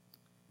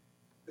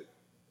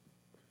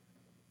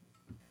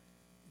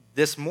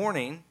This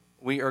morning,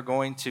 we are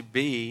going to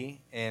be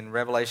in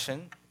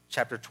Revelation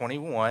chapter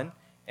 21,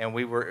 and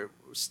we were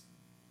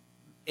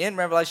in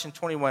Revelation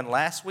 21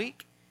 last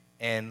week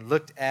and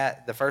looked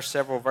at the first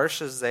several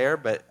verses there,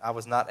 but I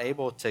was not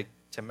able to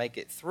make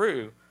it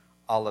through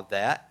all of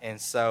that. And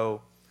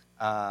so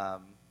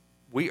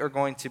we are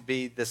going to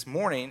be this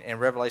morning in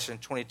Revelation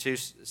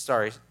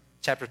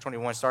chapter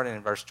 21, starting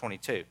in verse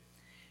 22.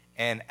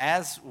 And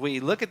as we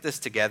look at this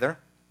together,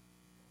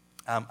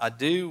 I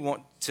do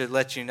want to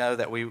let you know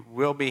that we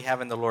will be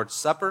having the Lord's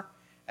Supper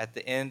at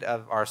the end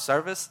of our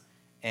service,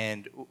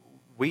 and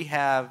we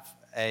have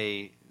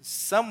a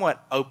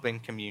somewhat open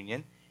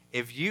communion.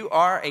 If you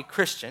are a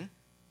Christian,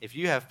 if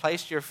you have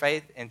placed your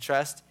faith and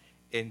trust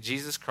in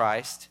Jesus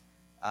Christ,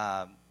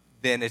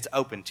 then it's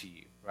open to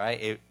you,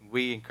 right?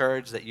 We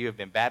encourage that you have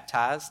been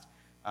baptized,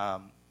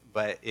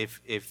 but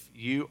if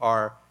you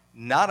are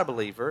not a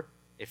believer,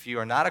 if you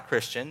are not a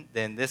Christian,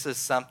 then this is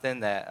something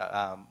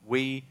that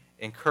we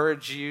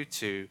encourage you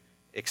to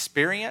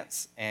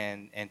experience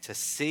and to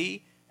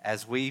see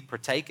as we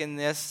partake in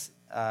this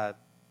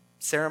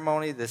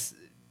ceremony, this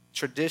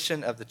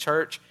tradition of the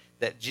church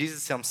that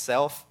Jesus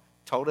himself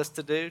told us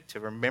to do, to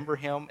remember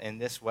him in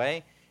this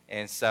way.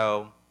 And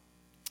so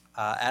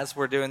as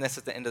we're doing this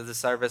at the end of the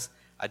service,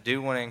 I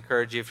do want to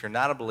encourage you, if you're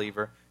not a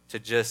believer, to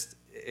just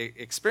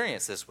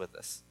experience this with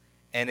us.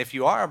 And if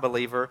you are a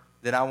believer,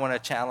 then I want to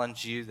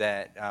challenge you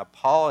that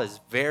Paul is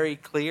very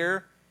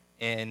clear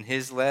in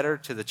his letter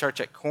to the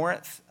church at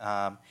Corinth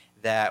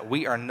that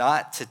we are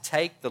not to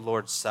take the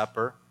Lord's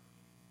Supper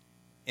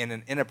in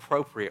an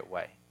inappropriate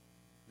way,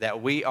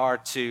 that we are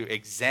to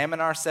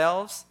examine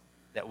ourselves,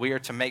 that we are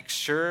to make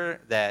sure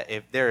that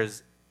if there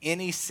is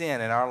any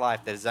sin in our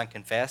life that is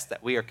unconfessed,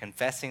 that we are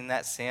confessing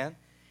that sin,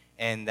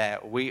 and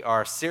that we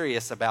are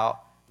serious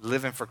about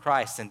living for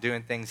Christ and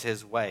doing things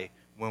his way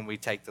when we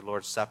take the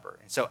Lord's Supper.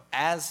 And so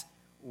as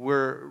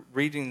we're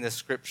reading this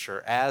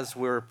scripture, as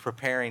we're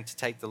preparing to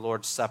take the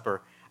Lord's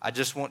Supper, I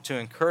just want to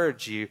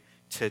encourage you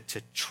to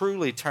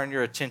truly turn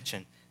your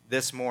attention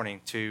this morning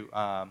to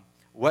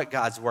what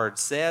God's word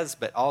says,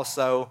 but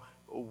also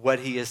what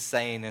he is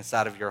saying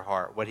inside of your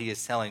heart, what he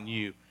is telling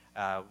you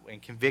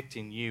and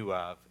convicting you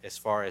of as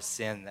far as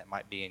sin that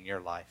might be in your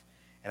life.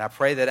 And I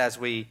pray that as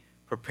we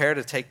prepare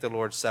to take the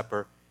Lord's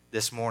Supper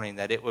this morning,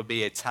 that it would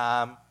be a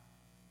time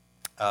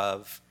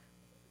of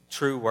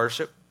true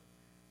worship,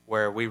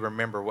 where we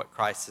remember what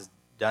Christ has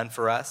done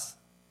for us.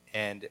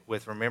 And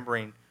with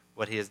remembering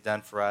what he has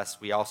done for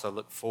us, we also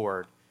look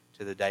forward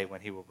to the day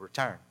when he will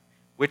return,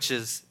 which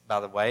is, by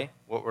the way,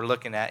 what we're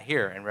looking at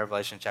here in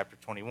Revelation chapter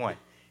 21.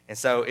 And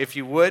so if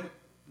you would,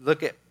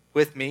 look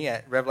with me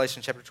at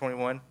Revelation chapter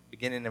 21,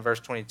 beginning in verse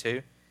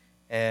 22.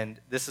 And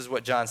this is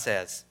what John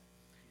says.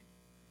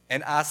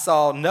 And I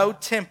saw no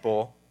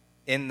temple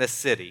in the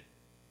city.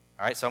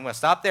 All right, so I'm going to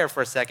stop there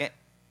for a second.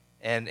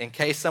 And in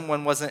case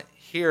someone wasn't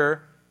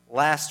here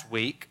last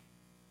week,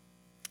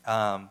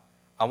 I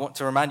want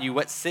to remind you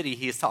what city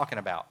he is talking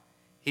about.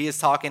 He is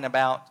talking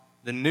about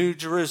the New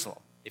Jerusalem.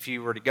 If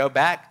you were to go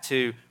back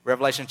to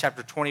Revelation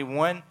chapter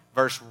 21,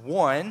 verse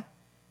 1,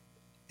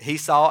 he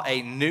saw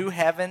a new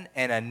heaven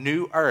and a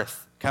new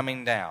earth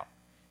coming down.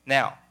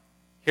 Now,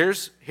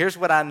 here's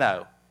what I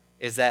know,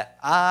 is that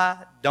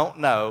I don't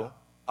know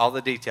all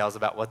the details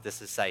about what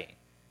this is saying.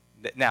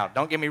 Now,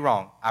 don't get me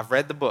wrong. I've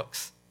read the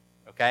books,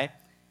 okay?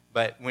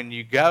 But when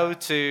you go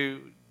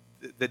to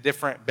the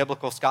different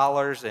biblical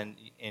scholars and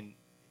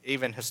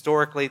even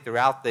historically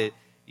throughout the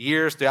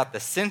years, throughout the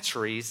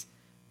centuries,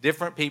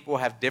 different people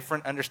have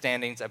different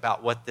understandings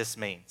about what this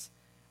means.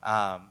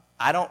 I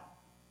don't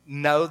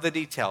know the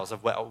details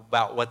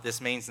about what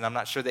this means, and I'm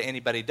not sure that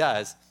anybody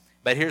does.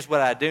 But here's what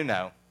I do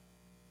know,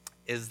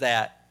 is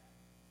that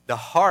the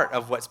heart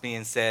of what's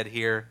being said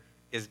here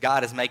is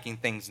God is making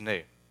things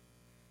new.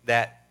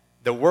 That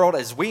the world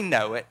as we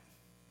know it,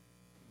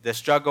 the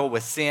struggle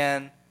with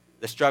sin,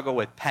 the struggle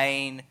with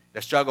pain,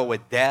 the struggle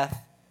with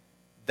death,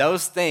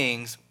 those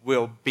things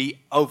will be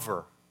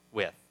over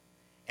with.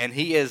 And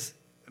he is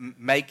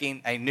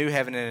making a new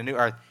heaven and a new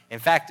earth. In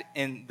fact,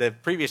 in the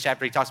previous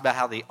chapter, he talks about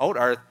how the old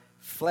earth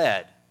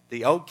fled.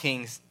 The old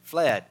kings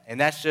fled. And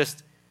that's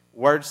just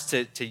words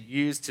to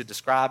use to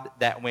describe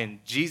that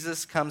when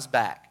Jesus comes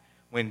back,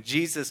 when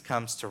Jesus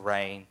comes to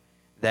reign,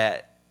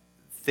 that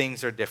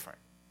things are different.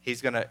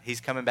 He's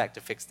coming back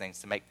to fix things,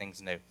 to make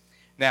things new.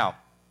 Now,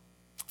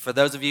 for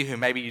those of you who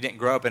maybe you didn't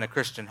grow up in a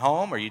Christian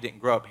home or you didn't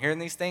grow up hearing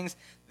these things,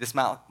 this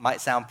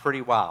might sound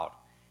pretty wild.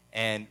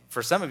 And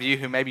for some of you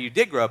who maybe you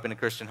did grow up in a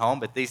Christian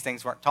home, but these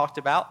things weren't talked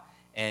about,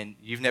 and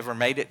you've never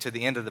made it to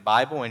the end of the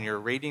Bible and you're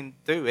reading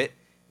through it,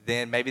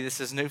 then maybe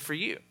this is new for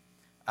you.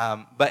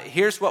 But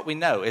here's what we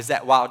know, is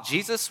that while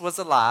Jesus was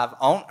alive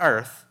on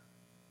earth,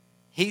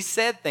 he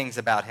said things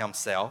about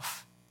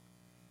himself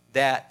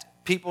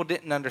that people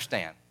didn't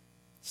understand.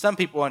 Some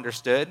people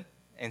understood,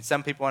 and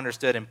some people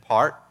understood in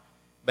part,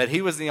 but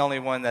he was the only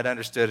one that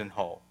understood in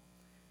whole.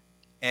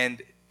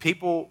 And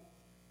people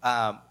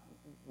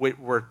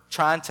were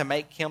trying to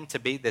make him to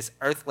be this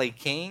earthly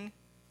king,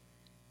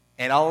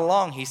 and all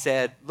along he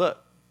said,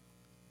 look,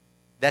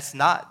 That's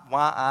not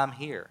why I'm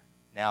here.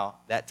 Now,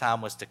 that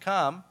time was to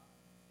come.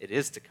 It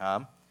is to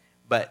come.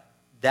 But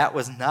that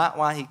was not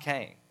why he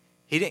came.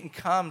 He didn't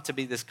come to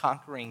be this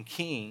conquering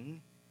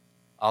king,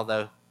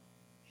 although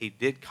he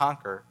did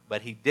conquer,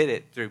 but he did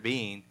it through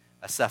being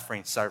a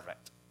suffering servant.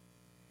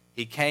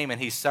 He came and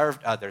he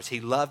served others.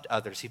 He loved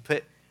others. He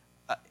put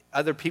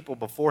other people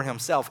before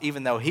himself,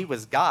 even though he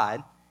was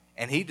God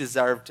and he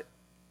deserved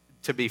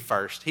to be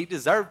first. He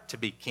deserved to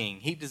be king.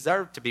 He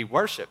deserved to be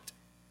worshiped.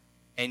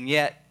 And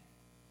yet,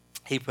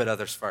 he put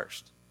others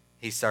first.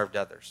 He served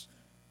others.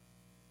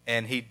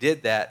 And he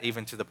did that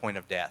even to the point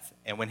of death.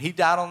 And when he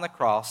died on the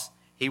cross,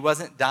 he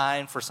wasn't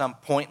dying for some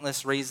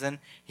pointless reason.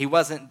 He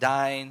wasn't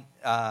dying,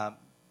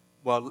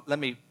 well, let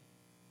me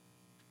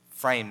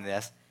frame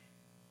this.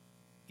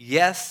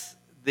 Yes,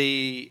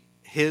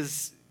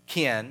 his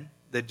kin,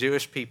 the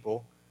Jewish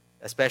people,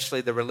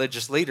 especially the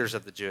religious leaders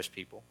of the Jewish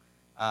people.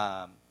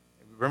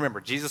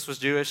 Remember, Jesus was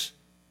Jewish.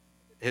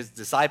 His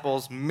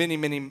disciples,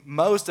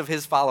 most of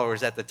his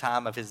followers at the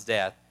time of his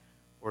death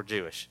were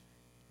Jewish.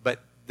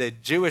 But the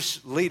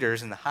Jewish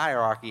leaders in the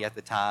hierarchy at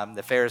the time,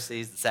 the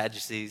Pharisees, the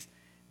Sadducees,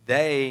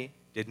 they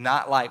did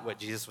not like what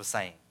Jesus was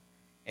saying.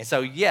 And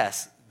so,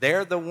 yes,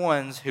 they're the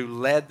ones who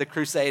led the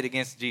crusade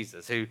against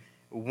Jesus, who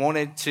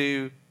wanted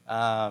to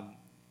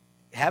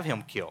have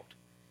him killed.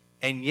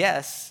 And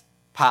yes,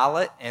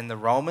 Pilate and the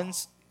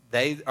Romans,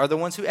 they are the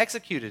ones who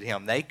executed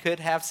him. They could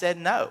have said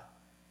no.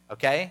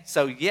 Okay?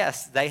 So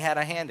yes, they had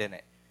a hand in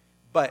it.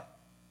 But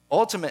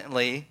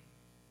ultimately,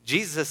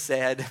 Jesus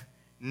said,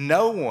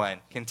 no one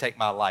can take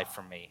my life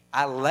from me.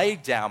 I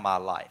laid down my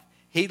life.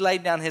 He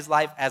laid down his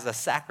life as a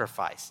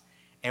sacrifice.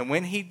 And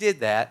when he did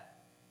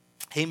that,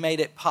 he made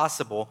it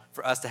possible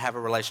for us to have a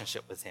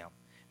relationship with him.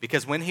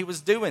 Because when he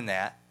was doing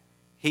that,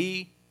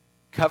 he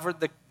covered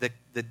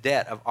the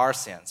debt of our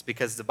sins.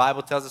 Because the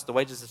Bible tells us the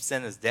wages of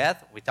sin is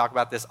death. We talk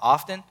about this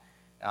often.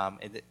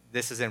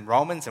 This is in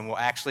Romans, and we'll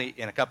actually,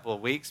 in a couple of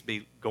weeks,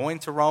 be going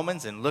to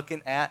Romans and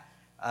looking at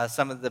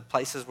some of the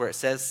places where it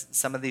says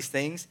some of these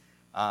things.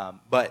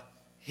 But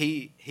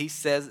he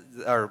says,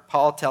 or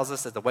Paul tells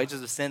us that the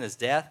wages of sin is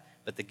death,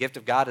 but the gift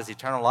of God is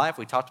eternal life.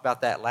 We talked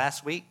about that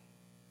last week.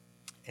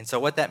 And so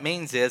what that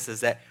means is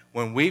that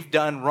when we've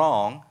done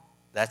wrong,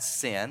 that's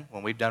sin.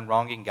 When we've done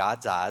wrong in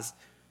God's eyes,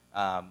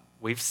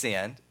 we've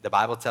sinned. The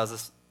Bible tells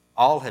us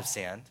all have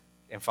sinned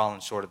and fallen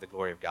short of the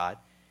glory of God.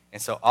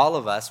 And so all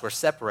of us were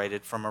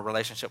separated from a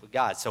relationship with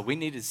God. So we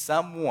needed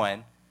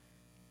someone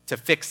to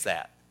fix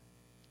that.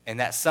 And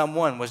that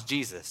someone was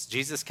Jesus.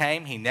 Jesus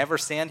came. He never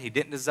sinned. He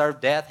didn't deserve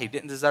death. He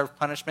didn't deserve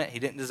punishment. He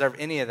didn't deserve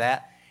any of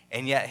that.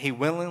 And yet he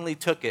willingly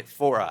took it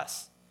for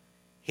us.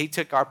 He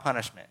took our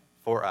punishment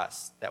for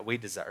us that we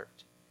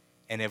deserved.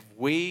 And if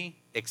we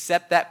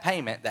accept that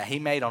payment that he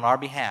made on our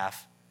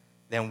behalf,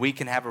 then we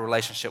can have a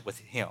relationship with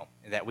him,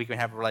 and that we can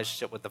have a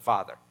relationship with the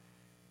Father.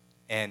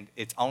 And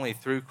it's only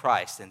through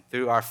Christ and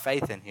through our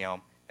faith in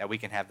him that we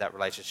can have that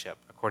relationship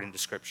according to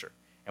Scripture.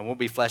 And we'll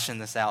be fleshing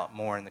this out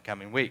more in the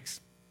coming weeks.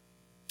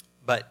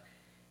 But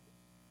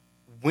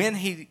when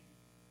he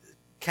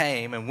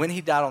came and when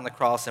he died on the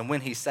cross and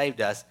when he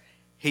saved us,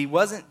 he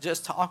wasn't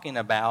just talking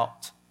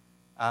about,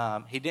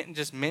 he didn't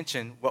just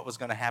mention what was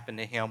going to happen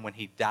to him when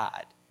he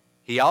died.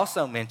 He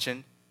also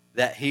mentioned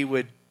that he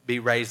would be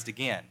raised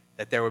again,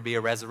 that there would be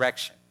a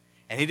resurrection.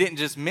 And he didn't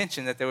just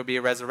mention that there would be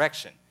a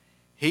resurrection.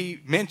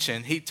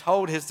 He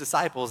told his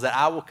disciples that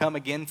I will come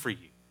again for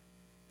you,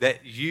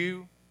 that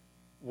you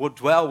will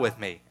dwell with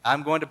me.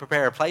 I'm going to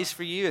prepare a place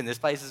for you, and this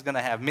place is going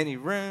to have many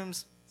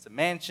rooms, some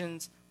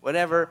mansions,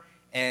 whatever,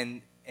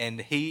 and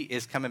he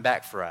is coming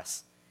back for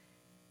us.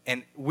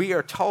 And we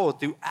are told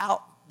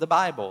throughout the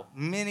Bible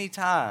many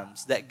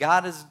times that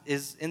God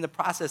is in the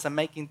process of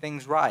making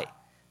things right,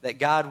 that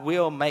God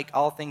will make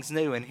all things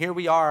new. And here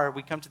we are,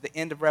 we come to the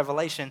end of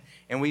Revelation,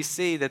 and we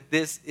see that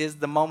this is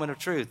the moment of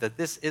truth, that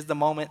this is the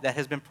moment that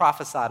has been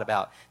prophesied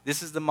about.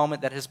 This is the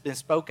moment that has been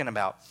spoken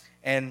about.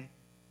 And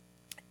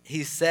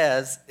he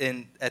says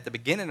at the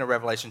beginning of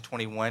Revelation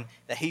 21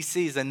 that he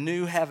sees a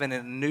new heaven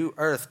and a new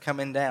earth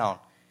coming down.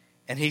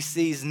 And he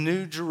sees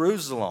New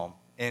Jerusalem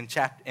in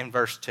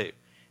verse 2.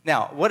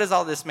 Now, what does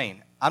all this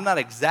mean? I'm not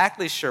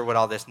exactly sure what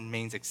all this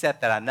means,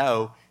 except that I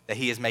know that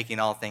he is making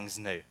all things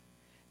new.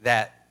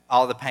 That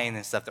all the pain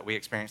and stuff that we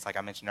experience, like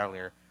I mentioned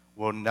earlier,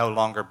 will no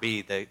longer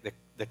be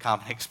the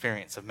common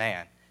experience of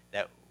man.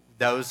 That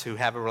those who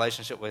have a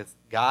relationship with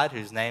God,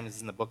 whose name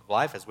is in the book of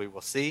life, as we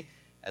will see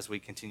as we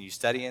continue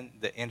studying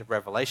the end of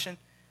Revelation,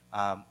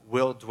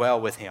 will dwell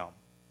with him.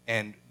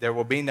 And there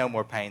will be no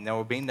more pain. There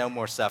will be no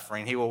more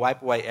suffering. He will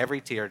wipe away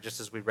every tear, just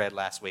as we read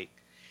last week.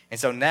 And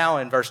so now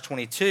in verse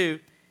 22,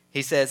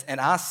 he says, and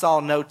I saw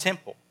no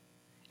temple.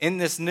 In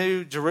this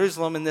new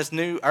Jerusalem, in this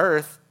new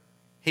earth,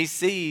 he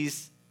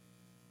sees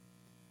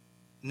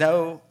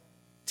no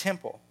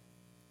temple,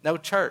 no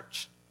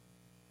church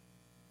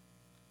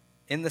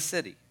in the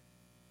city.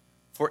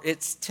 For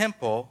its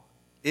temple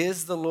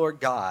is the Lord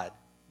God,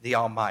 the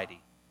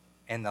Almighty,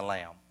 and the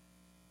Lamb.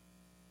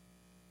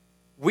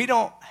 We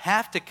don't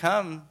have to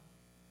come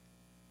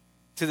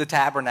to the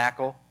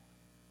tabernacle,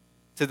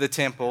 to the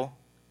temple,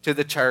 to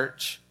the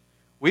church.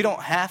 We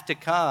don't have to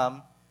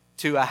come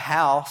to a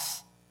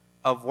house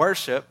of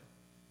worship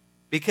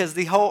because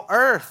the whole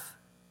earth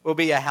will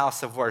be a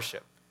house of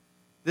worship.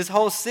 This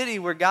whole city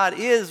where God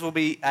is will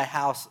be a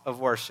house of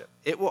worship.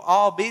 It will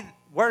all be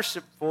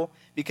worshipful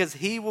because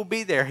he will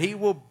be there. He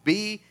will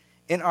be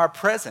in our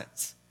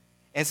presence.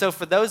 And so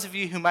for those of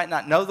you who might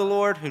not know the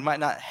Lord, who might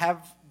not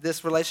have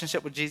this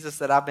relationship with Jesus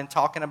that I've been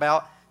talking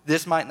about,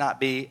 this might not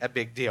be a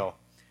big deal.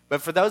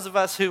 But for those of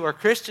us who are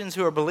Christians,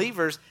 who are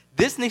believers,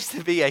 this needs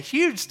to be a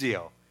huge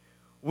deal.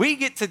 We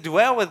get to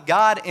dwell with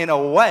God in a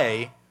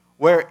way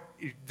where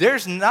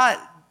there's not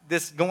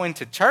this going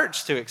to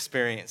church to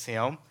experience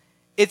him.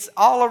 It's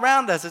all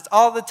around us. It's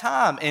all the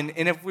time. And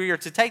if we are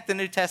to take the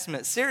New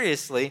Testament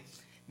seriously,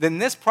 then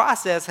this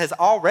process has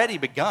already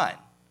begun,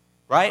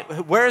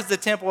 right? Where is the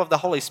temple of the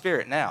Holy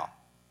Spirit now?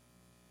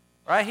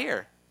 Right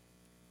here.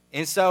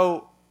 And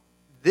so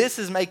this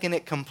is making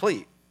it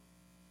complete.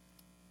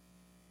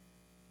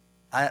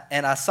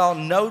 I saw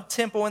no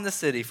temple in the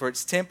city, for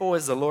its temple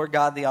is the Lord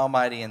God the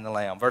Almighty and the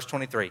Lamb. Verse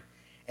 23.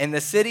 And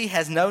the city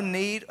has no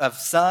need of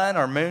sun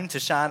or moon to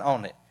shine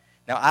on it.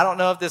 Now, I don't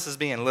know if this is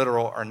being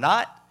literal or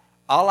not.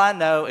 All I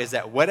know is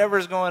that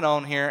whatever's going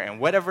on here and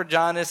whatever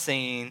John is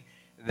seeing,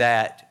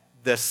 that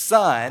the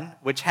sun,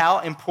 which how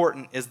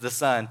important is the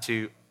sun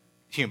to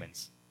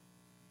humans?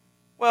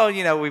 Well,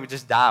 we would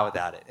just die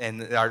without it,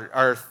 and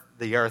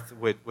the earth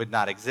would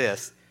not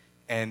exist.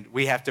 And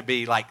we have to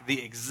be like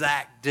the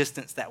exact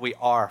distance that we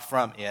are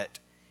from it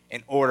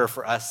in order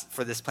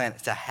for this planet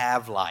to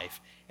have life.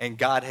 And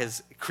God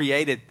has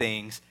created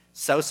things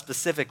so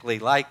specifically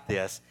like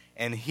this.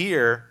 And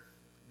here,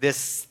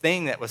 this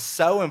thing that was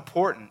so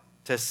important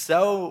to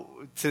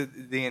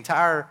the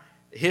entire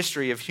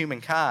history of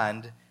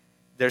humankind,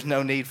 there's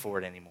no need for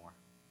it anymore.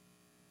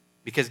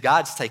 Because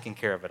God's taking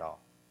care of it all.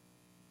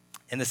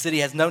 And the city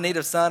has no need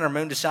of sun or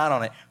moon to shine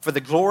on it, for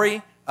the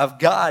glory of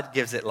God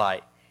gives it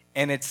light.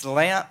 And its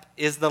lamp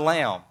is the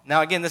Lamb.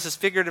 Now, again, this is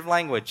figurative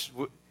language.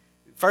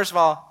 First of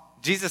all,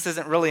 Jesus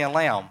isn't really a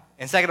lamb.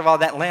 And second of all,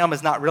 that lamb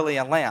is not really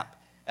a lamp.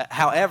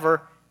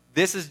 However,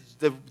 this is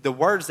the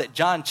words that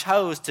John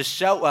chose to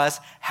show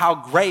us how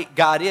great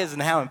God is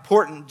and how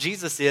important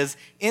Jesus is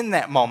in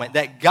that moment.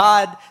 That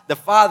God, the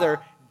Father,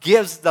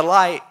 gives the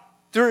light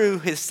through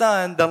his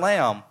Son, the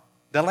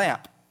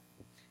lamp.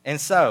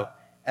 And so,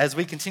 as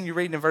we continue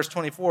reading in verse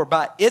 24,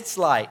 by its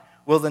light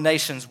will the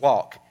nations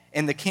walk,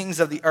 and the kings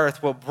of the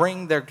earth will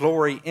bring their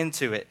glory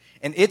into it.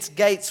 And its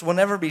gates will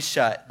never be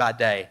shut by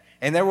day,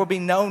 and there will be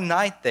no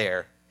night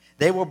there.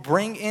 They will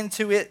bring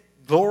into it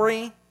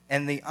glory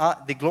and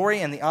the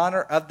glory and the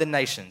honor of the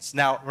nations.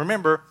 Now,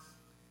 remember,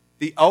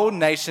 the old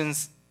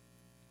nations,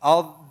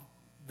 all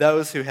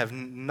those whose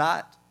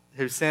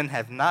sin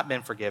have not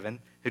been forgiven,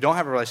 who don't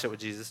have a relationship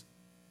with Jesus,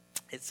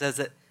 it says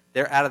that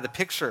they're out of the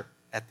picture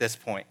at this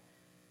point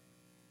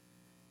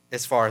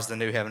as far as the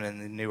new heaven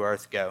and the new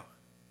earth go.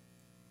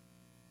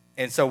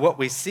 And so what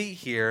we see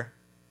here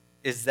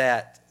is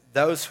that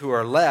those who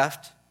are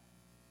left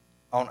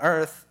on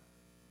earth,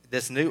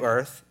 this new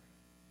earth,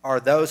 are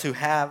those who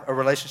have a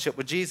relationship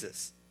with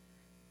Jesus.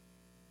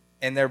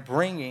 And they're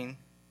bringing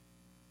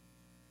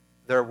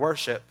their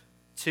worship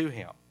to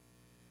him.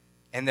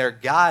 And they're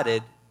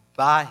guided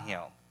by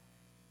him.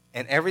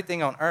 And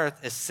everything on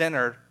earth is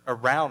centered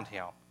around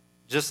him.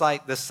 Just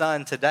like the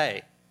sun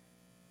today.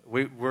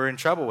 We're in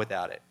trouble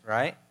without it,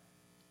 right?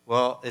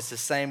 Well, it's the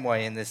same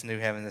way in this new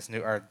heaven, this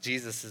new earth.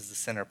 Jesus is the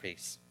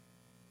centerpiece.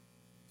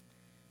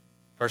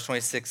 Verse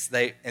 26,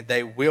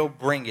 they will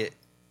bring it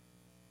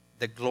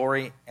the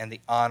glory and the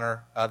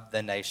honor of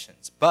the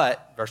nations.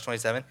 But, verse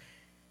 27,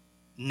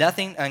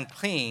 nothing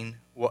unclean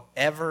will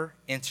ever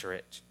enter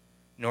it,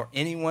 nor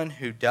anyone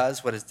who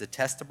does what is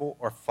detestable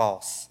or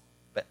false,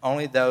 but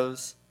only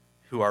those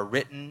who are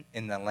written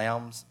in the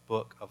Lamb's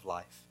book of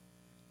life.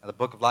 Now, the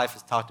book of life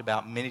is talked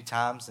about many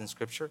times in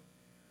Scripture,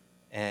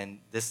 and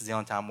this is the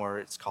only time where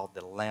it's called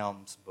the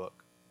Lamb's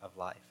book of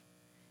life.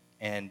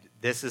 And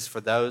this is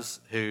for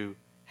those who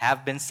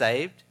have been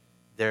saved.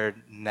 Their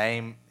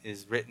name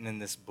is written in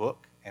this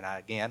book. And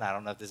I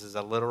don't know if this is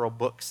a literal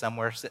book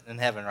somewhere sitting in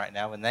heaven right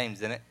now with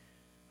names in it,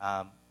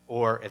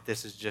 or if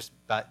this is just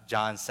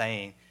John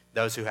saying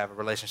those who have a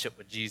relationship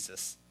with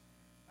Jesus.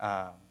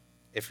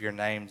 If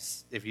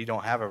you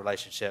don't have a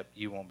relationship,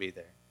 you won't be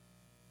there.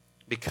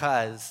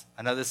 Because,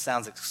 I know this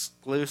sounds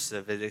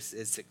exclusive, it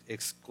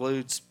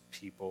excludes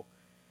people,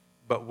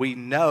 but we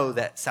know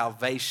that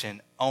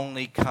salvation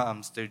only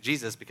comes through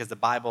Jesus because the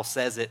Bible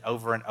says it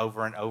over and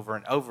over and over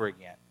and over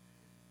again.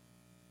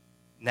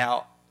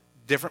 Now,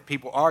 different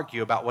people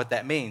argue about what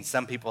that means.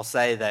 Some people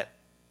say that,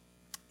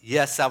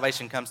 yes,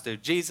 salvation comes through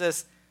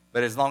Jesus,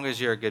 but as long as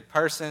you're a good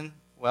person,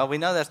 well, we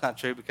know that's not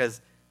true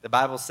because the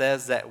Bible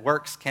says that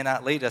works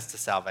cannot lead us to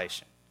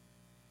salvation.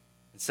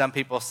 And some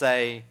people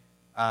say,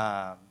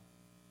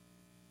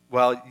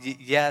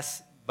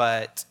 yes,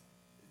 but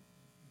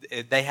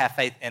they have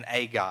faith in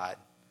a God.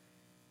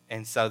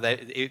 And so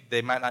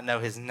they might not know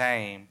his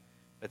name,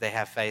 but they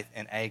have faith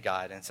in a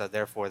God, and so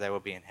therefore they will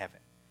be in heaven.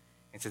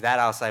 And to that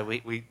I'll say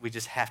we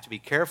just have to be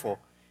careful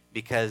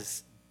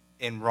because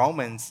in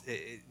Romans,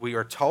 we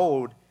are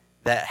told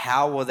that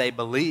how will they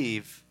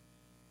believe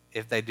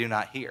if they do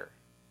not hear?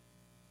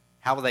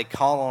 How will they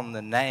call on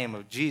the name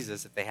of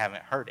Jesus if they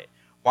haven't heard it?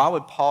 Why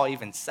would Paul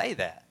even say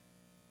that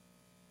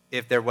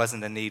if there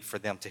wasn't a need for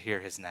them to hear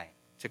his name,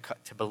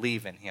 to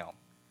believe in him?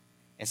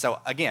 And so,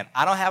 again,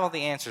 I don't have all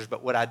the answers,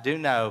 but what I do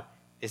know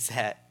is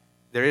that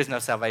there is no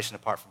salvation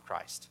apart from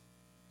Christ,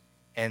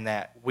 and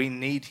that we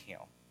need him.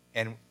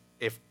 And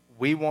if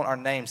we want our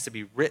names to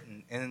be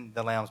written in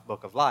the Lamb's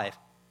Book of Life,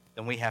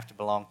 then we have to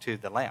belong to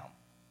the Lamb,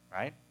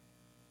 right?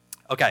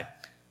 Okay,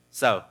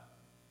 so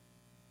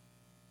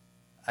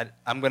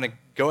I'm going to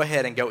go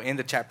ahead and go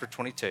into chapter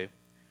 22.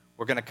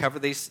 We're going to cover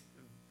these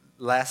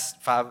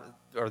next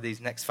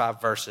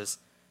 5 verses,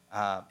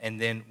 and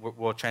then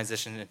we'll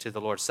transition into the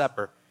Lord's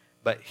Supper.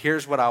 But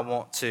here's what I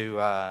want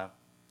to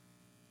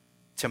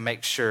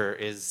make sure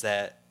is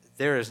that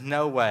there is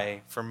no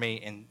way for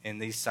me in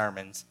these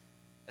sermons,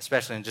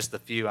 especially in just the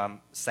few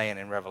I'm saying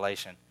in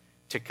Revelation,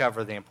 to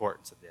cover the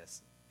importance of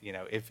this. You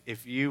know,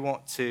 if you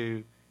want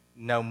to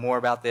know more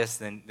about this,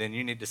 then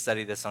you need to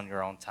study this on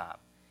your own time.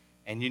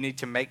 And you need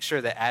to make sure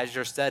that as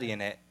you're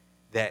studying it,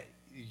 that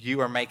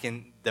you are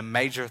making the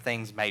major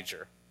things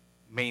major,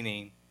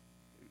 meaning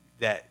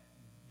that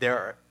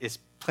there is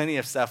plenty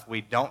of stuff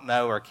we don't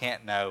know or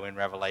can't know in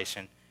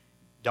Revelation.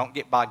 Don't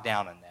get bogged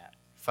down in that.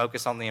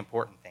 Focus on the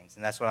important things,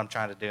 and that's what I'm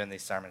trying to do in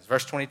these sermons.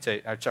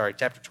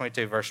 Chapter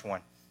 22, verse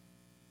 1.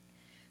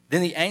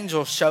 Then the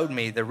angel showed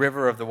me the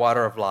river of the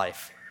water of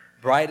life,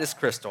 bright as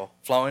crystal,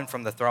 flowing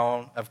from the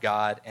throne of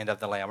God and of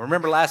the Lamb.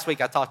 Remember last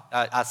week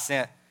I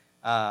sent,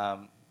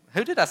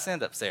 who did I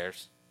send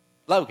upstairs?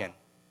 Logan,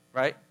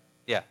 right?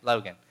 Yeah,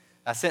 Logan.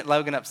 I sent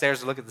Logan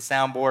upstairs to look at the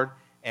soundboard,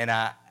 and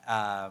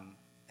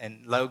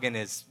Logan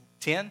is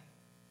 10.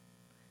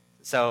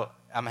 So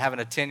I'm having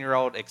a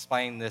 10-year-old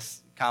explain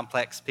this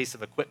complex piece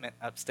of equipment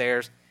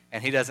upstairs,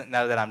 and he doesn't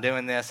know that I'm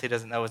doing this. He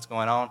doesn't know what's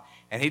going on,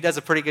 and he does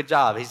a pretty good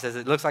job. He says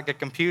it looks like a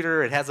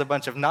computer. It has a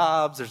bunch of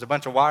knobs. There's a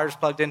bunch of wires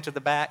plugged into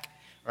the back,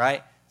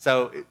 right?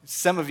 So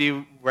some of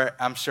you were,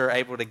 I'm sure,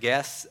 able to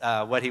guess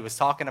what he was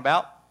talking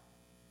about,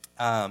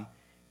 and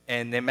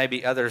then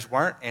maybe others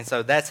weren't. And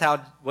so that's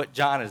what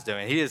John is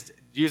doing. He is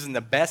using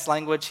the best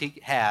language he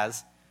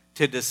has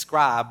to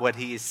describe what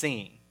he is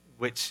seeing,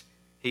 which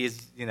he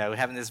is,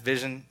 having this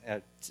vision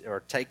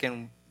or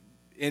taken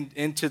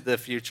into the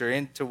future,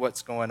 into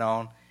what's going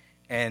on,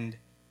 and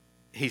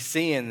he's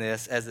seeing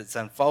this as it's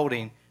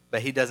unfolding,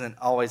 but he doesn't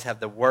always have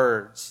the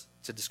words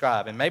to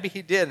describe. And maybe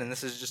he did, and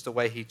this is just the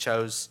way he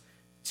chose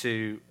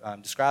to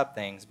describe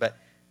things. But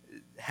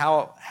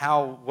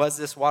how was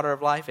this water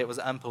of life? It was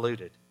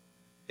unpolluted.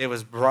 It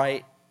was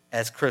bright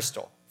as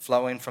crystal,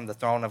 flowing from the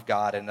throne of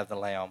God and of the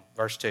Lamb.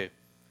 Verse 2.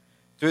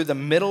 Through the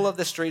middle of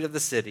the street of the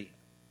city,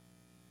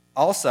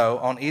 also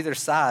on either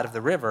side of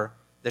the river,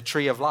 the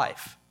tree of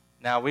life.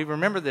 Now, we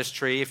remember this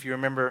tree, if you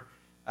remember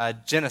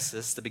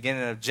Genesis, the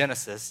beginning of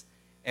Genesis,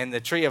 and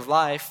the tree of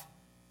life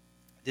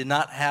did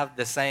not have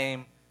the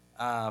same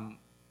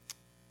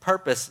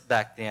purpose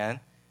back then.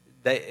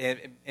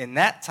 In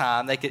that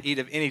time, they could eat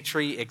of any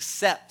tree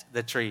except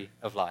the tree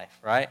of life,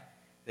 right?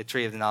 The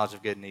tree of the knowledge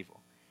of good and evil.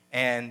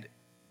 And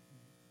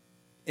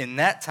in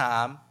that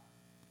time,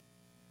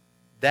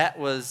 that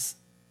was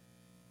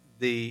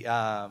the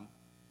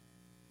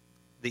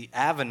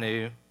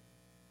avenue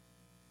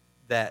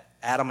that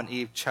Adam and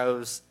Eve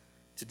chose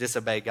to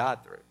disobey God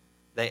through.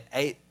 They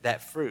ate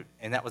that fruit,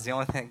 and that was the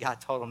only thing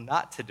God told them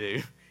not to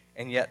do,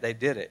 and yet they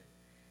did it.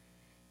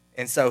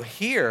 And so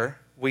here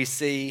we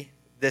see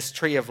this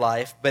tree of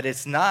life, but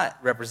it's not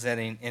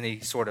representing any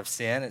sort of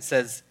sin. It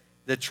says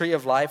the tree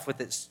of life with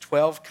its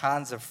 12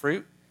 kinds of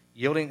fruit,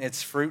 yielding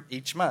its fruit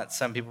each month.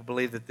 Some people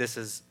believe that this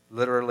is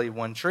literally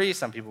one tree.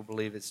 Some people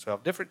believe it's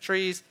 12 different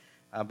trees.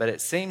 But it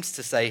seems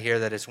to say here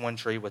that it's one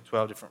tree with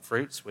 12 different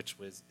fruits, which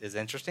is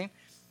interesting.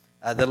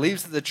 The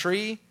leaves of the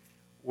tree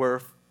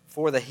were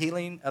for the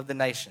healing of the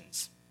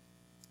nations.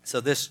 So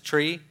this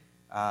tree,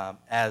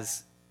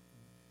 as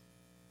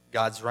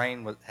God's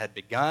reign had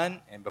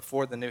begun, and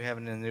before the new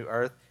heaven and the new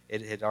earth,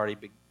 it had already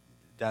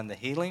done the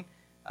healing,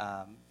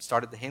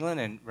 started the healing.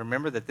 And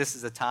remember that this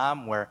is a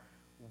time where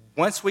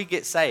once we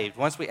get saved,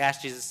 once we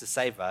ask Jesus to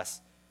save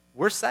us,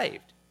 we're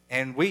saved.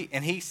 And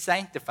he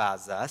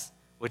sanctifies us,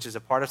 which is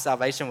a part of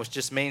salvation, which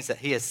just means that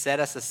he has set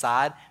us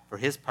aside for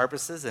his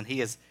purposes, and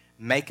he is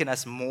making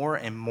us more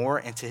and more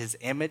into his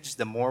image.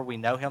 The more we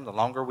know him, the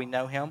longer we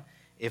know him,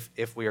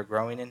 if we are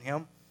growing in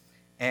him.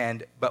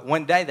 But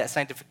one day that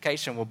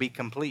sanctification will be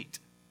complete,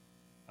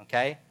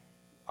 okay?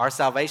 Our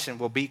salvation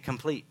will be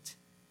complete.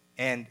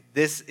 And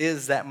this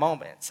is that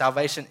moment.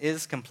 Salvation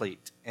is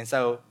complete. And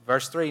so,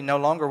 verse 3, no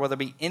longer will there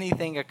be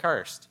anything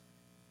accursed.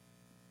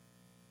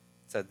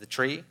 So the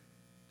tree,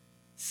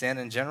 sin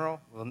in general,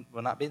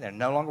 will not be there.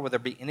 No longer will there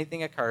be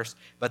anything accursed,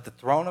 but the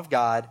throne of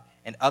God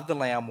and of the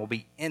Lamb will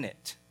be in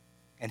it,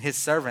 and his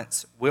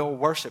servants will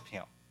worship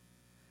him.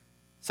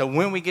 So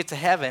when we get to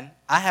heaven,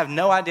 I have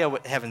no idea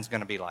what heaven's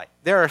going to be like.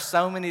 There are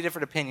so many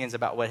different opinions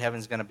about what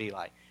heaven's going to be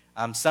like.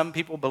 Some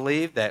people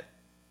believe that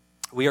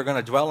we are going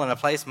to dwell in a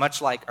place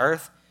much like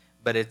earth,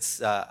 but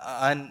it's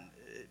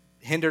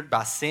unhindered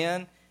by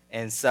sin.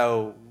 And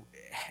so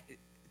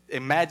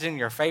imagine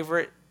your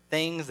favorite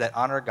things that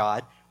honor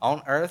God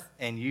on earth,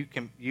 and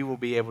you will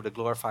be able to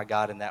glorify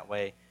God in that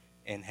way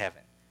in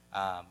heaven.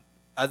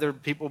 Other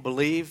people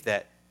believe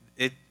that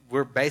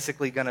we're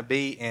basically going to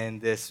be in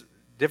this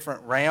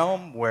different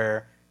realm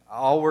where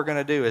all we're going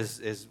to do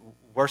is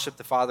worship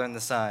the Father and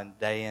the Son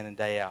day in and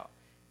day out.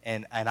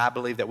 And I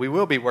believe that we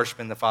will be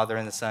worshiping the Father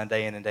and the Son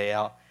day in and day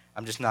out.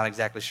 I'm just not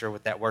exactly sure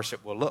what that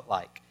worship will look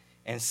like.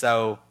 And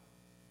so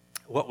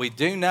what we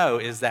do know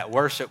is that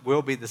worship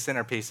will be the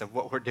centerpiece of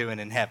what we're doing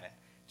in heaven.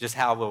 Just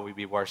how will we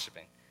be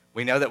worshiping?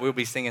 We know that we'll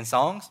be singing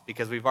songs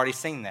because we've already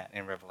seen that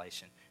in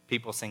Revelation.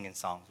 People singing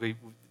songs. We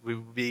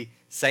will be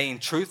saying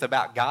truth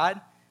about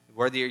God.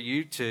 Worthy are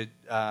you to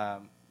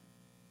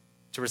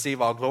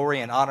receive all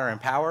glory and honor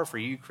and power, for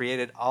you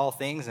created all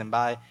things, and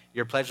by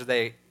your pleasure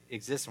they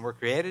exist and were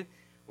created.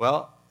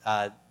 Well,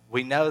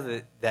 we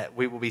know that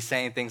we will be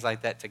saying things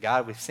like that to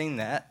God. We've seen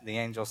that. The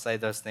angels say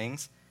those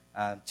things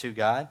to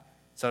God.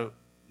 So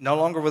no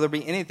longer will there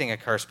be anything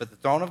accursed, but the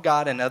throne of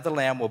God and of the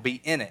Lamb will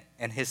be in it,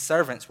 and his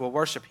servants will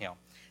worship him.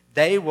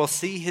 They will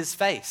see his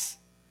face.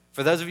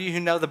 For those of you who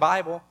know the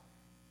Bible,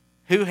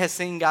 who has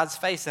seen God's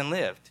face and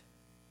lived?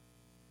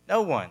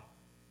 No one.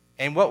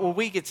 And what will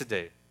we get to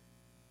do?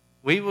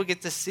 We will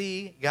get to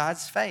see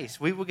God's face.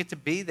 We will get to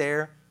be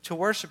there to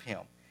worship him.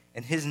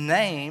 And his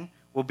name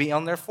will be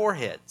on their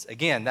foreheads.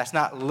 Again, that's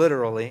not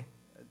literally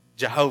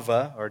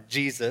Jehovah or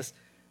Jesus,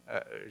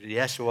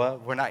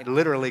 Yeshua. We're not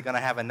literally going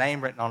to have a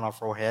name written on our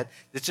forehead.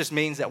 This just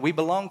means that we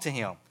belong to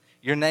him.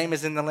 Your name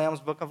is in the Lamb's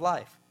book of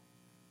life.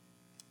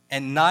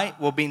 And night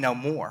will be no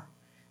more.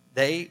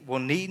 They will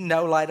need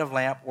no light of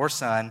lamp or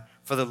sun,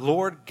 for the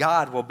Lord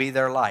God will be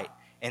their light,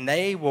 and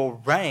they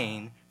will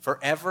reign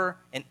forever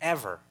and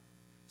ever.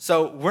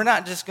 So we're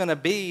not just going to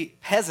be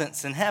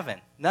peasants in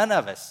heaven. None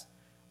of us.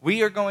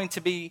 We are going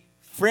to be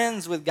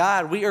friends with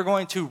God. We are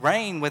going to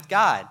reign with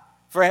God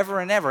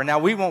forever and ever. Now,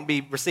 we won't be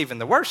receiving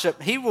the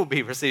worship. He will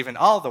be receiving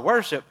all the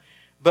worship.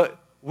 But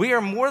we are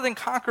more than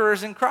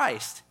conquerors in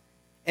Christ.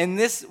 And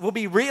this will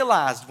be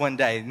realized one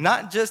day,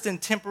 not just in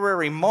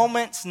temporary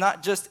moments,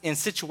 not just in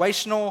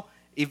situational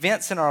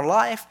events in our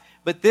life,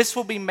 but this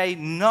will be made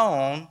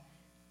known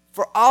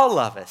for all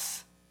of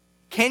us.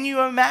 Can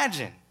you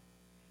imagine?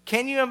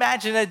 Can you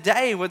imagine a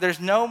day where there's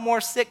no more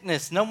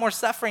sickness, no more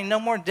suffering, no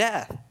more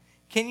death?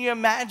 Can you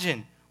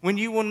imagine when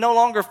you will no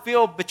longer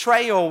feel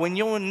betrayal, when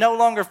you will no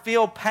longer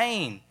feel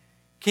pain?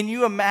 Can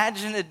you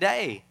imagine a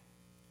day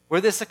where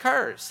this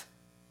occurs?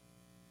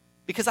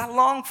 Because I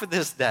long for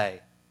this day.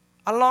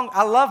 I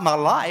love my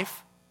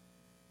life,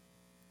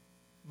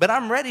 but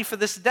I'm ready for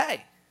this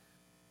day.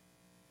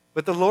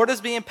 But the Lord is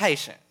being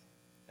patient,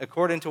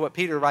 according to what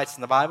Peter writes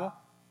in the Bible.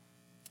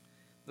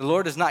 The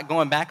Lord is not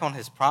going back on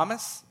his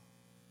promise,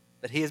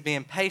 but he is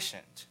being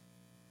patient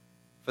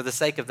for the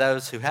sake of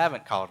those who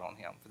haven't called on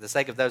him, for the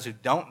sake of those who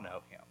don't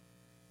know him.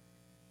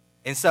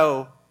 And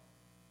so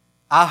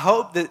I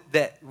hope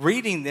that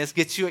reading this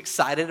gets you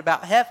excited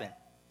about heaven,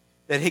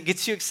 that it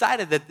gets you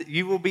excited that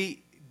you will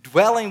be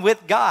dwelling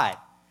with God,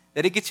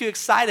 that it gets you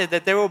excited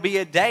that there will be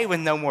a day with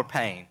no more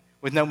pain,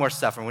 with no more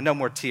suffering, with no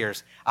more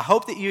tears. I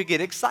hope that you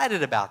get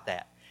excited about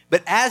that.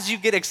 But as you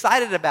get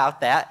excited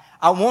about that,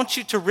 I want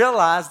you to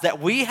realize that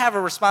we have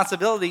a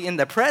responsibility in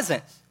the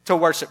present to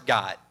worship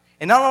God.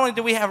 And not only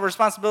do we have a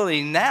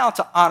responsibility now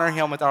to honor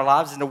him with our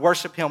lives and to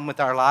worship him with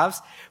our lives,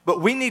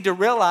 but we need to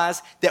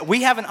realize that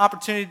we have an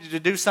opportunity to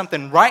do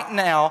something right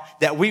now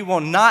that we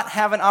will not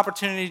have an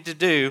opportunity to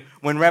do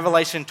when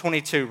Revelation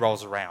 22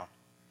 rolls around.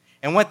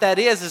 And what that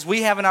is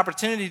we have an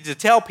opportunity to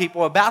tell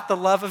people about the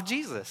love of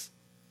Jesus.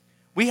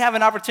 We have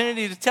an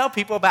opportunity to tell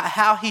people about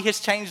how he has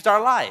changed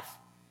our life.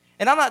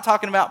 And I'm not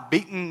talking about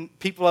beating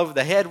people over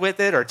the head with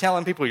it or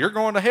telling people you're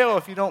going to hell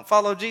if you don't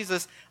follow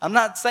Jesus. I'm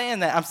not saying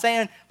that. I'm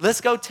saying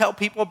let's go tell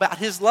people about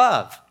his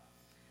love.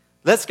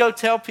 Let's go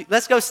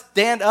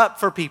stand up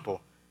for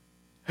people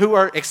who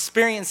are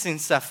experiencing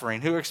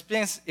suffering, who are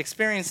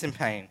experiencing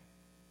pain.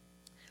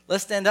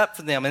 Let's stand up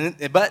for them.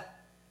 But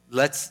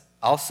let's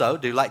also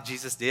do like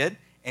Jesus did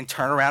and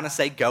turn around and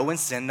say, go and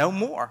sin no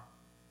more.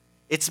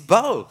 It's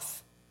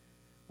both.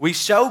 We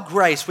show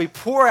grace, we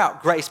pour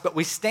out grace, but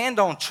we stand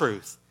on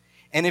truth.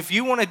 And if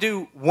you want to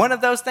do one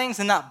of those things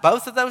and not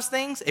both of those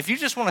things, if you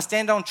just want to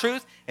stand on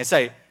truth and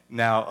say,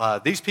 now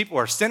these people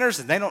are sinners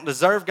and they don't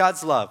deserve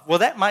God's love. Well,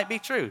 that might be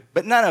true,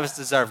 but none of us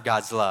deserve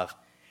God's love.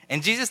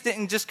 And Jesus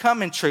didn't just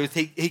come in truth,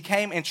 he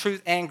came in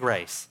truth and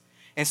grace.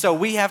 And so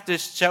we have to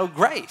show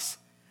grace.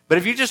 But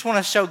if you just want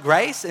to show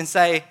grace and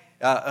say,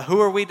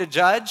 who are we to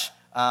judge?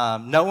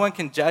 No one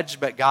can judge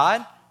but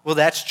God. Well,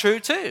 that's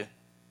true too.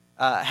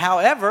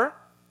 However,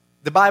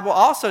 the Bible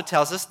also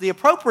tells us the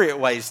appropriate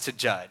ways to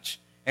judge.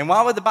 And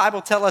why would the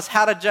Bible tell us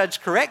how to judge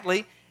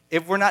correctly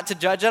if we're not to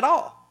judge at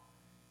all?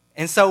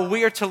 And so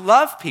we are to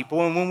love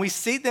people, and when we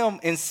see them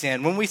in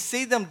sin, when we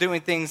see them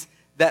doing things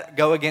that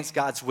go against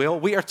God's will,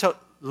 we are to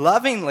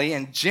lovingly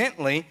and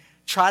gently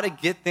try to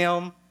get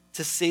them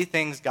to see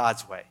things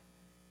God's way,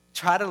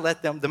 try to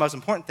let them, the most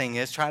important thing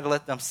is try to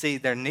let them see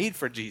their need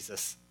for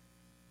Jesus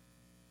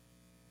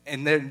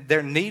and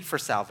their need for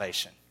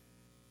salvation.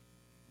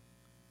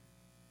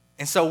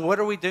 And so what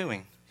are we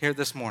doing here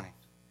this morning?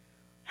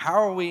 How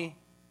are we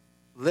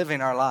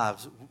living our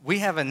lives? We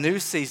have a new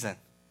season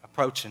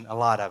approaching, a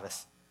lot of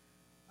us.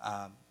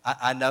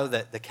 I know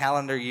that the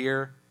calendar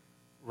year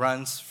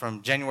runs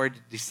from January to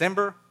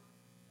December,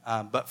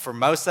 but for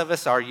most of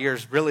us, our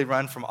years really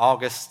run from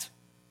August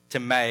to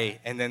May,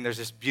 and then there's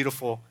this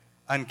beautiful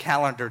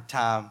uncalendared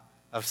time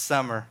of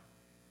summer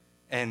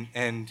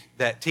and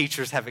that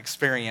teachers have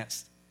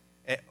experienced.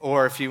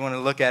 Or if you want to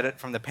look at it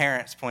from the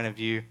parents' point of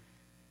view,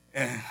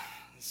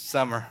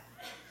 summer.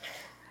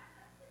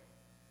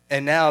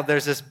 And now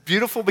there's this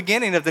beautiful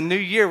beginning of the new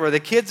year where the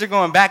kids are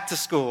going back to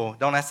school.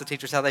 Don't ask the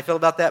teachers how they feel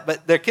about that,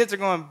 but their kids are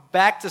going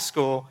back to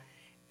school.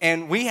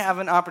 And we have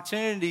an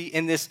opportunity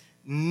in this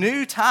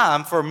new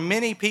time for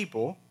many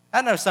people.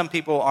 I know some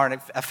people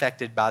aren't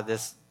affected by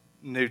this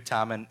new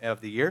time of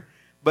the year,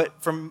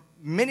 but for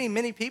many,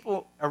 many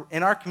people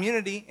in our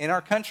community, in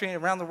our country,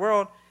 and around the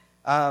world,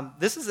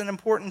 this is an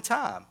important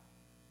time.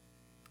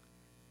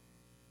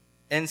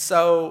 And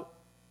so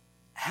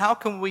how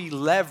can we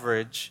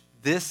leverage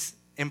this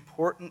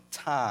important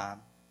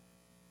time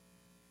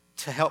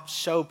to help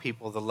show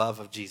people the love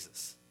of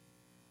Jesus?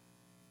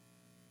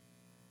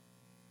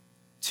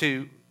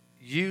 To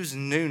use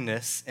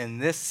newness in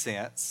this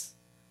sense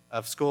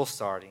of school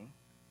starting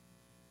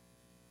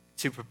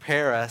to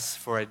prepare us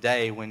for a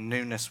day when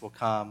newness will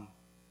come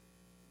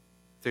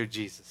through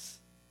Jesus,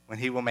 when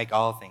he will make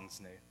all things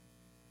new.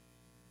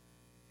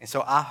 And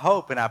so I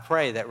hope and I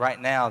pray that right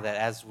now, that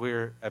as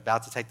we're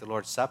about to take the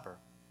Lord's Supper,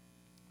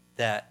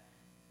 that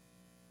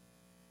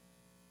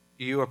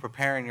you are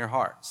preparing your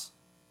hearts,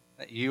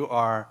 that you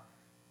are,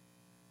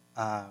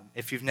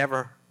 if you've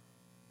never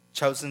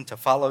chosen to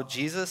follow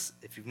Jesus,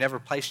 if you've never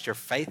placed your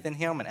faith in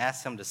him and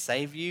asked him to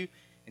save you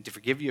and to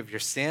forgive you of your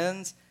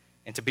sins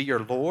and to be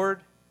your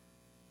Lord,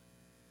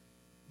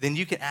 then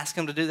you can ask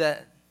him to do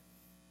that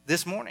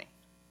this morning.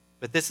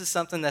 But this is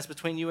something that's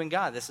between you and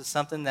God. This is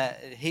something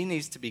that he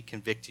needs to be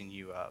convicting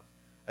you of,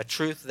 a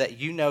truth that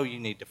you know you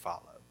need to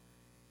follow.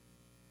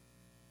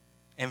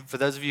 And for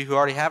those of you who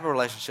already have a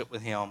relationship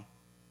with him,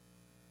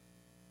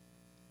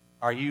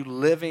 are you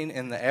living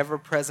in the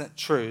ever-present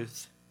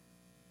truth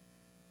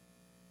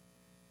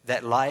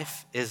that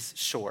life is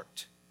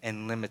short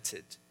and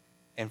limited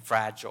and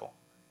fragile,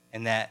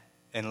 and that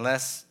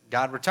unless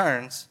God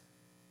returns,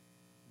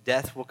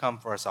 death will come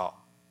for us all?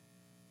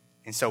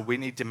 And so we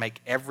need to make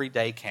every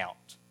day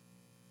count.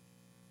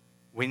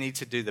 We need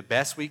to do the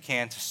best we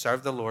can to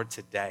serve the Lord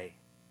today.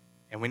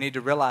 And we need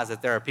to realize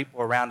that there are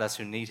people around us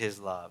who need his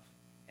love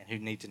and who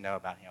need to know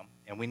about him.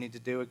 And we need to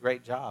do a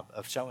great job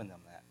of showing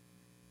them that,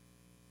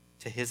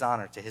 to his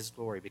honor, to his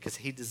glory, because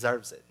he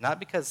deserves it. Not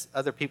because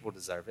other people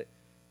deserve it.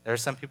 There are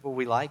some people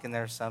we like and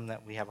there are some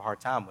that we have a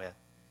hard time with.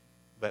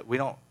 But we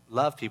don't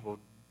love people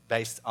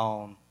based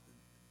on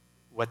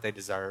what they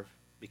deserve,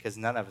 because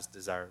none of us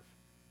deserve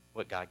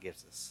what God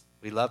gives us.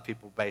 We love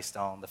people based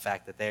on the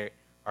fact that they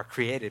are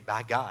created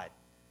by God,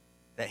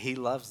 that he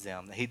loves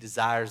them, that he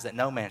desires that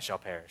no man shall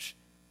perish,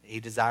 that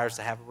he desires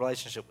to have a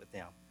relationship with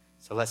them.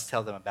 So let's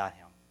tell them about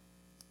him.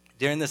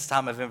 During this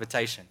time of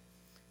invitation,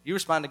 you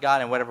respond to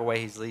God in whatever way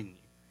he's leading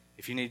you.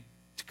 If you need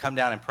to come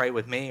down and pray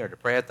with me or to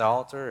pray at the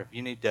altar, if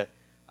you need to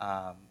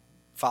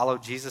follow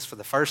Jesus for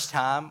the first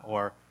time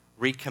or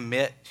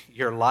recommit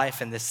your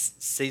life in this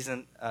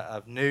season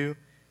of new,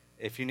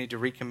 if you need to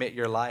recommit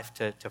your life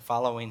to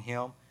following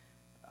him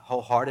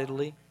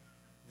wholeheartedly,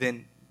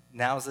 then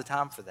now's the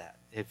time for that.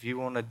 If you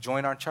want to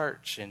join our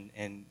church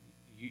and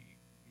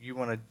you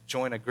want to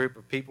join a group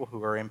of people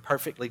who are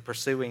imperfectly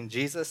pursuing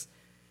Jesus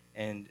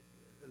and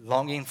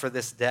longing for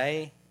this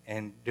day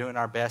and doing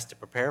our best to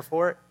prepare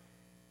for it,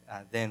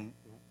 then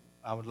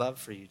I would love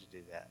for you to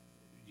do that.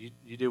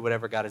 You do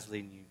whatever God is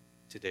leading you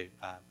to do.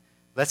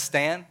 Let's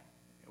stand.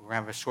 We're going to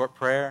have a short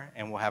prayer,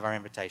 and we'll have our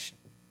invitation.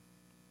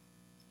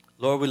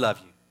 Lord, we love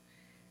you.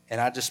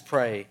 And I just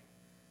pray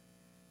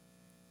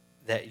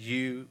that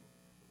you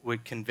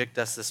would convict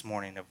us this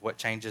morning of what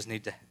changes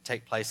need to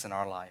take place in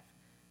our life.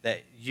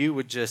 That you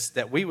would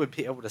that we would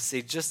be able to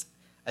see just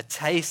a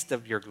taste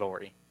of your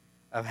glory,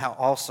 of how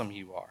awesome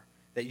you are.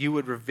 That you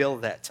would reveal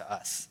that to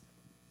us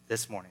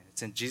this morning.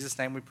 It's in Jesus'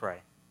 name we pray.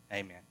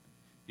 Amen.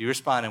 You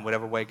respond in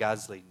whatever way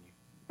God's leading you.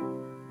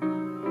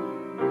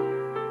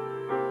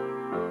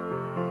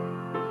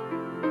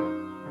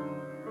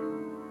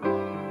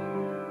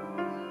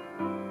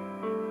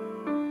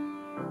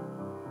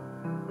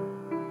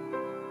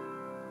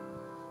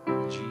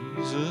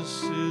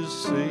 Jesus is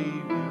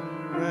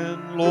Savior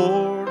and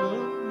Lord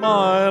of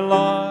my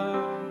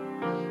life,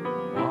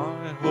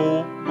 my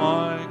hope,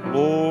 my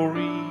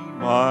glory,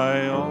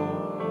 my all.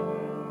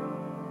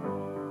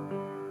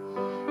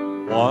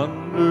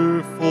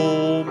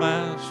 Wonderful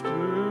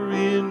Master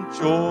in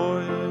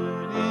joy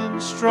and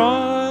in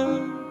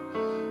strife,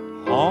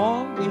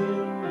 on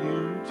him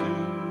you to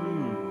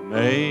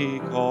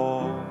make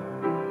all.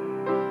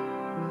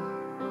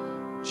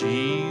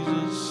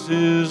 Jesus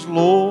is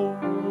Lord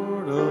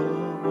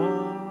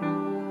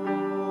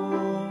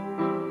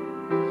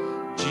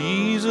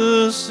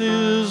Jesus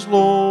is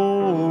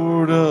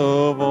Lord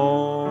of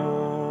all.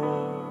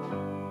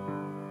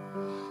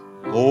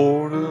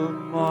 Lord of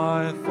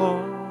my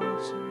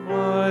thoughts,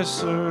 my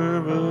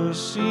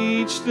service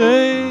each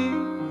day.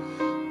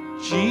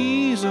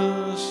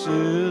 Jesus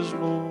is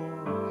Lord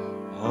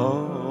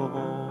of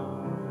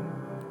all.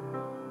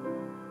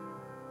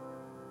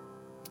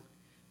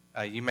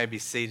 You may be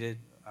seated.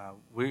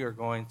 We are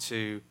going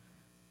to,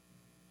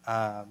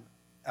 I'm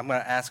going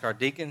to ask our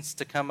deacons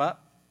to come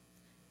up,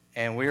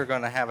 and we are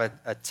going to have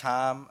a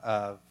time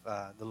of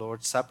the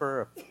Lord's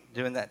Supper, of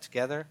doing that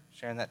together,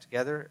 sharing that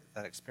together,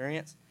 that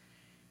experience.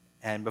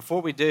 And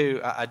before we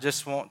do, I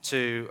just want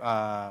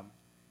to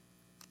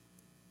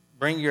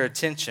bring your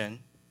attention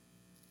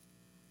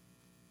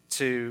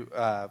to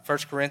 1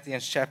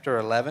 Corinthians chapter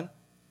 11.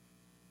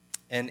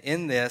 And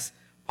in this,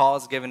 Paul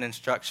is giving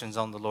instructions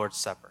on the Lord's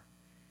Supper.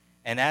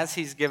 And as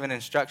he's given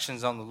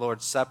instructions on the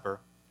Lord's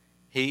Supper,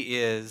 he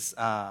is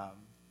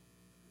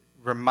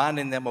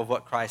reminding them of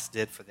what Christ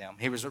did for them.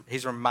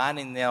 He's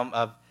reminding them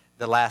of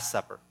the Last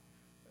Supper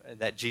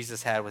that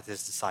Jesus had with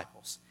his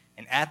disciples.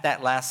 And at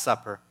that Last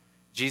Supper,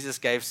 Jesus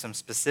gave some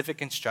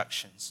specific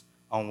instructions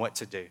on what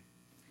to do.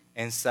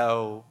 And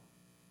so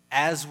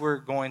as we're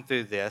going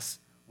through this,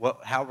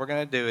 how we're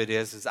going to do it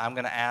is I'm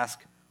going to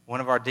ask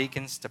one of our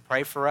deacons to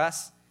pray for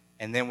us,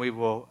 and then we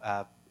will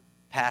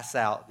pass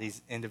out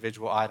these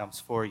individual items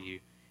for you.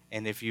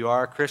 And if you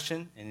are a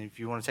Christian, and if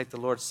you want to take the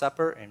Lord's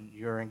Supper, and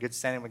you're in good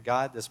standing with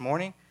God this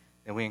morning,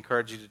 then we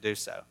encourage you to do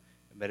so.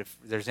 But if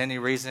there's any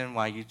reason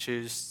why you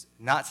choose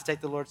not to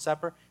take the Lord's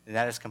Supper, then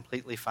that is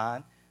completely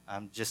fine.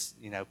 Just,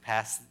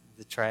 pass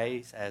the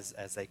trays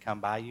as they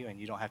come by you, and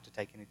you don't have to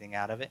take anything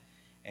out of it.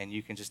 And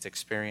you can just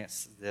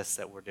experience this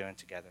that we're doing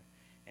together.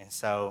 And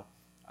so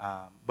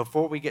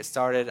before we get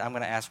started, I'm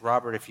going to ask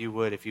Robert if you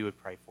would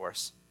pray for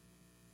us.